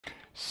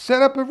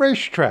Set up a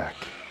racetrack.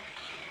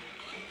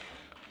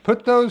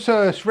 Put those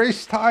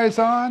race tires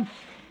on.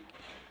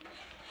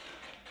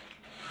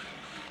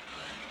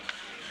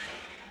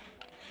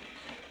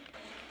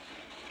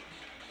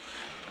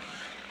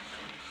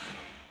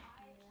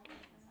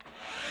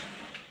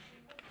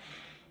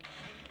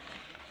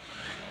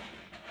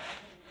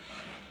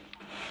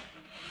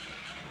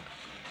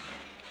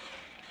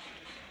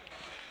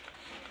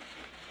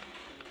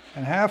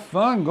 And have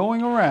fun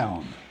going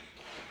around.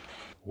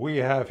 We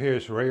have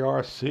here's Ray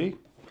RC.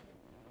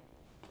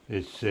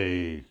 It's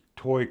a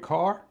toy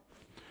car.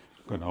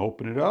 I'm going to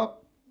open it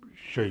up,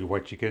 show you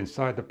what you get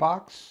inside the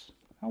box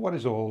and what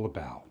it's all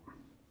about.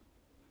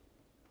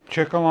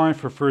 Check online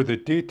for further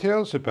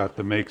details about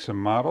the makes and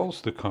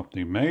models the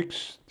company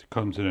makes. It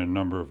comes in a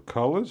number of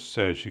colors,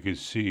 as you can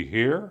see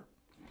here.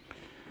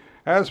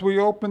 As we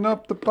open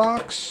up the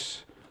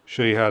box,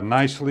 show you how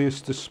nicely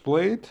it's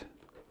displayed.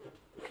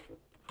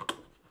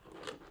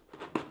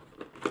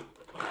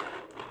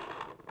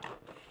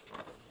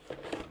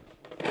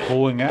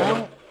 Pulling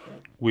out,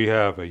 we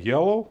have a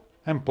yellow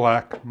and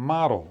black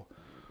model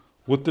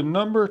with the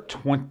number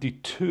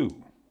 22.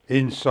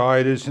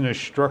 Inside is an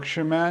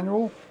instruction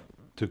manual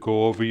to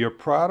go over your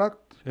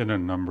product in a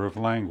number of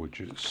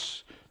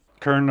languages.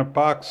 Turn the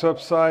box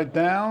upside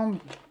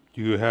down.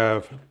 You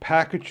have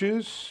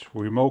packages,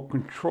 remote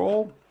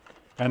control,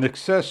 and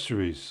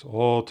accessories,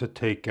 all to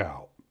take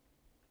out.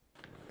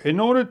 In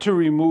order to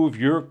remove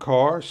your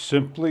car,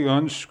 simply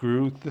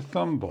unscrew the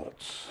thumb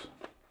bolts.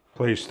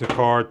 Place the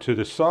car to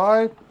the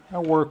side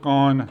and work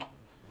on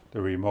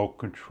the remote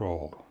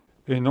control.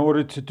 In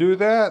order to do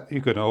that, you're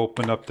going to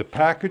open up the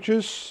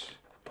packages.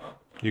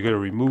 You're going to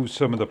remove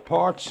some of the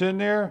parts in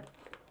there.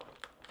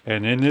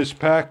 And in this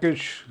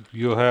package,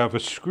 you'll have a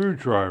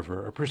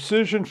screwdriver, a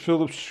precision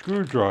Phillips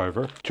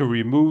screwdriver to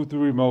remove the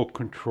remote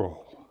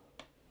control.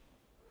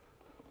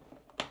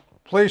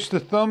 Place the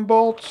thumb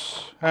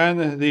bolts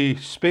and the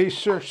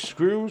spacer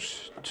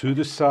screws to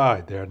the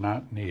side. They're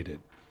not needed.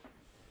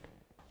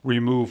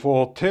 Remove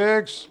all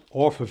tags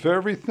off of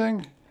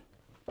everything.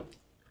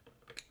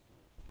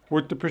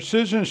 With the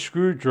precision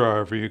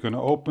screwdriver, you're going to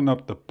open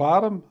up the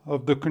bottom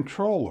of the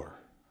controller.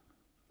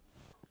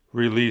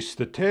 Release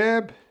the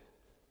tab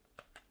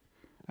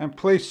and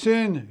place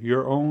in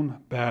your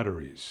own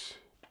batteries.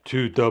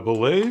 2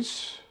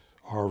 AA's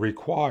are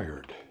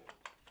required.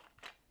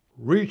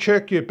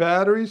 Recheck your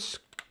batteries,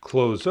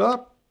 close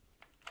up,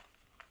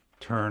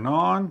 turn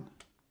on,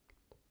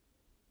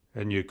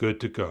 and you're good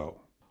to go.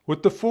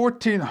 With the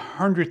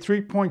 1400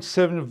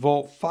 3.7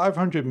 volt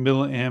 500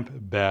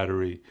 milliamp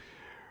battery,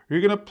 you're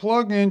going to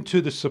plug into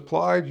the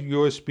supplied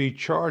USB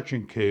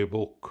charging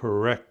cable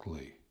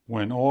correctly.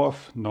 When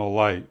off, no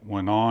light.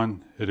 When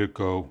on, it'll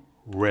go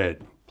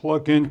red.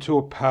 Plug into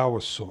a power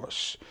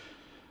source.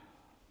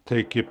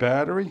 Take your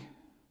battery,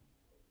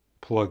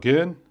 plug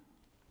in,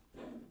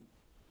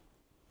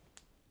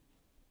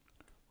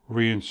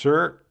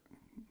 reinsert,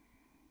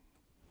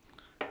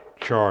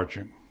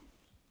 charging.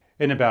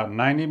 In about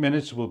 90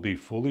 minutes, we'll be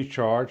fully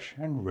charged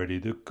and ready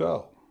to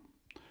go.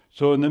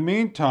 So in the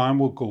meantime,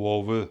 we'll go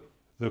over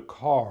the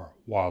car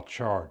while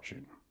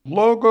charging.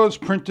 Logos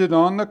printed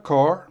on the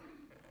car.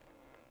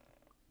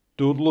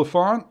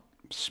 DODOELEPHANT,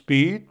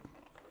 speed.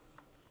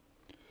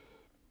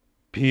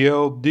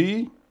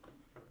 PLD,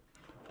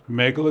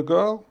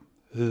 Megalago,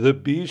 the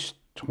Beast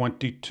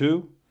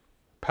 22,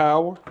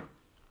 power,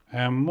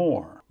 and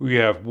more. We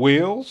have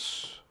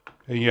wheels,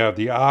 and you have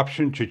the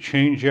option to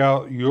change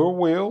out your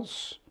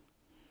wheels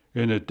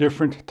in a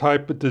different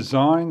type of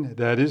design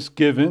that is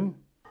given.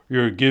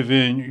 You're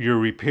given your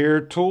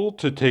repair tool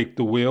to take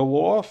the wheel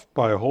off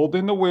by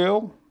holding the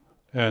wheel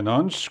and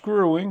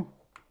unscrewing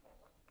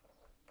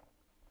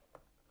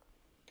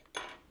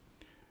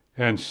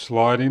and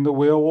sliding the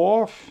wheel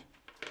off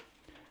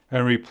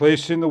and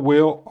replacing the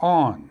wheel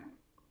on.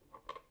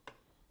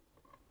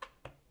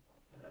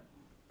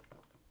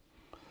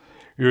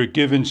 You're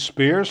given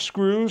spare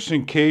screws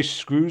in case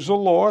screws are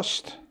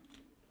lost.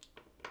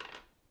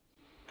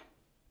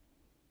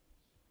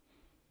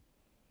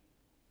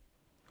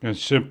 And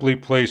simply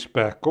place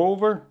back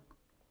over,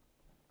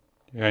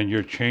 and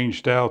you're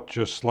changed out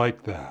just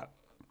like that.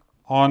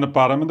 On the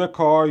bottom of the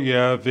car, you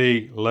have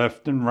a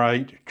left and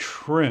right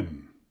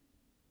trim.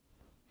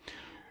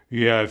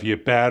 You have your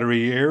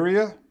battery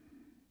area,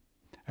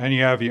 and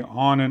you have your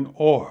on and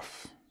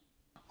off.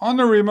 On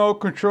the remote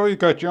control, you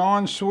got your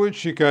on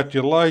switch, you got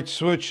your light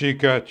switch, you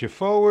got your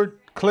forward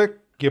click,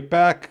 your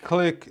back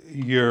click,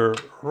 your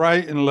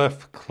right and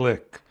left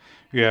click.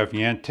 You have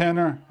your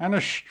antenna and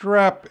a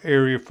strap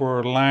area for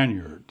a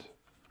lanyard.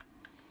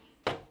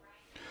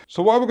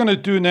 So what we're going to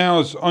do now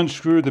is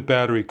unscrew the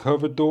battery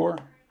cover door.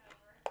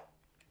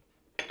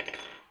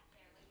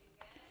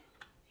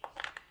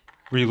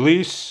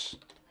 Release,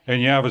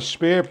 and you have a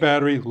spare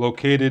battery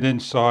located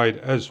inside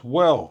as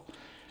well.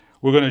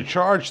 We're going to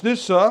charge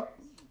this up,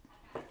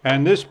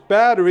 and this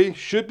battery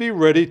should be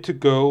ready to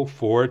go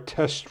for a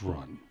test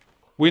run.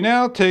 We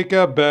now take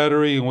our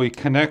battery and we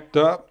connect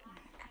up.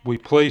 We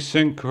place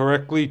in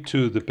correctly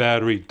to the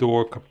battery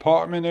door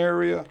compartment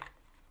area.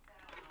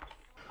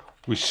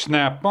 We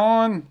snap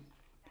on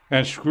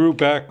and screw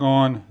back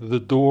on the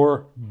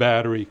door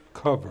battery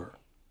cover.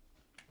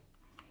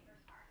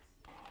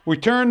 We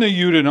turn the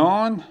unit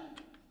on.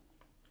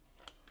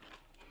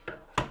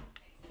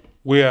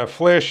 We have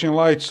flashing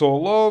lights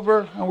all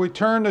over, and we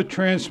turn the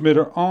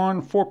transmitter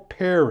on for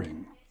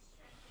pairing.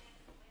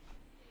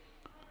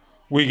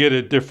 We get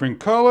a different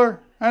color,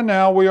 and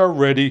now we are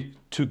ready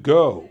to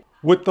go.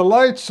 With the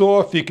lights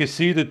off, you can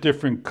see the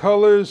different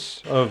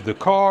colors of the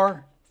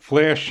car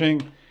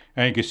flashing,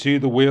 and you can see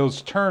the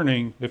wheels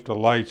turning if the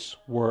lights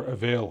were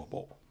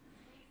available.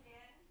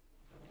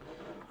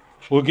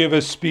 We'll give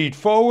a speed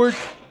forward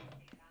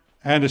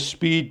and a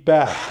speed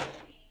back.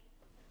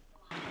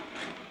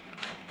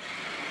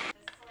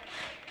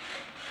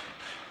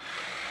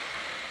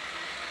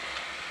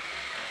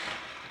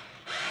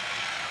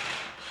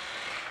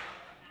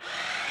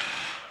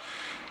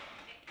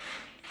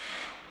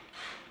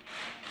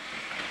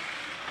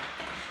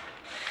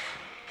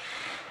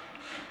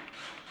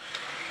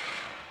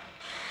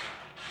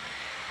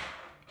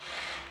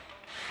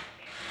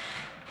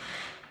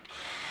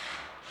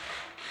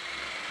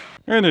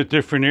 In a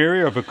different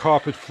area of a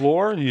carpet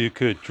floor, you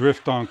could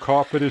drift on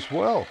carpet as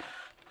well.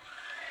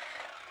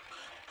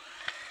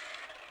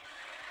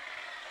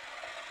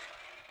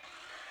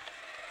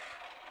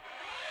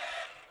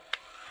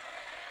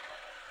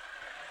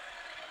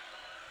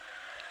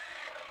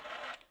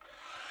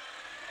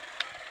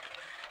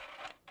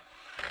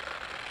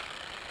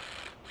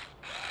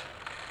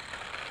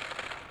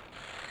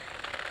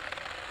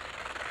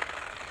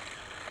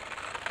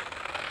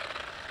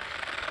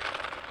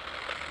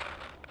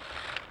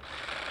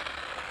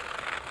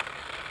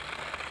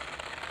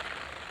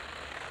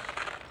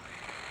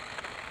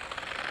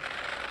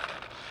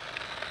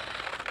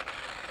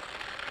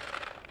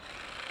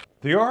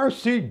 The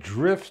RC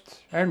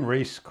drift and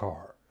race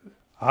car.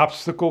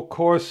 Obstacle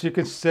course you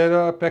can set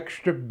up,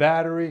 extra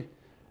battery,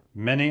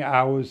 many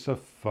hours of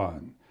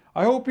fun.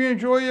 I hope you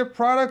enjoy your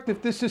product.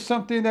 If this is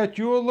something that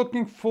you're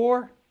looking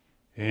for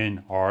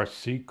in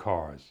RC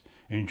cars,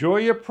 enjoy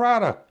your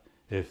product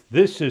if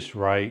this is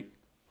right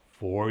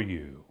for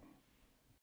you.